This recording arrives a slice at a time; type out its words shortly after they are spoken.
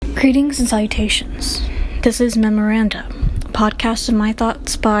Greetings and salutations. This is Memoranda, a podcast of my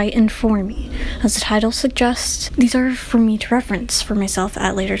thoughts by Informe. As the title suggests, these are for me to reference for myself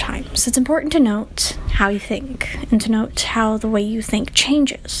at later times. It's important to note how you think, and to note how the way you think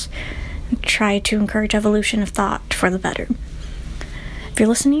changes, and try to encourage evolution of thought for the better. If you're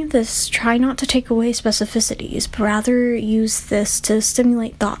listening to this, try not to take away specificities, but rather use this to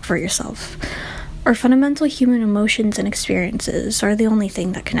stimulate thought for yourself. Our fundamental human emotions and experiences are the only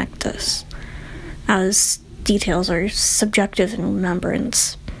thing that connect us, as details are subjective in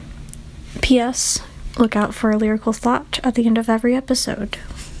remembrance. P.S. Look out for a lyrical thought at the end of every episode.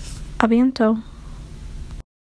 A bientôt.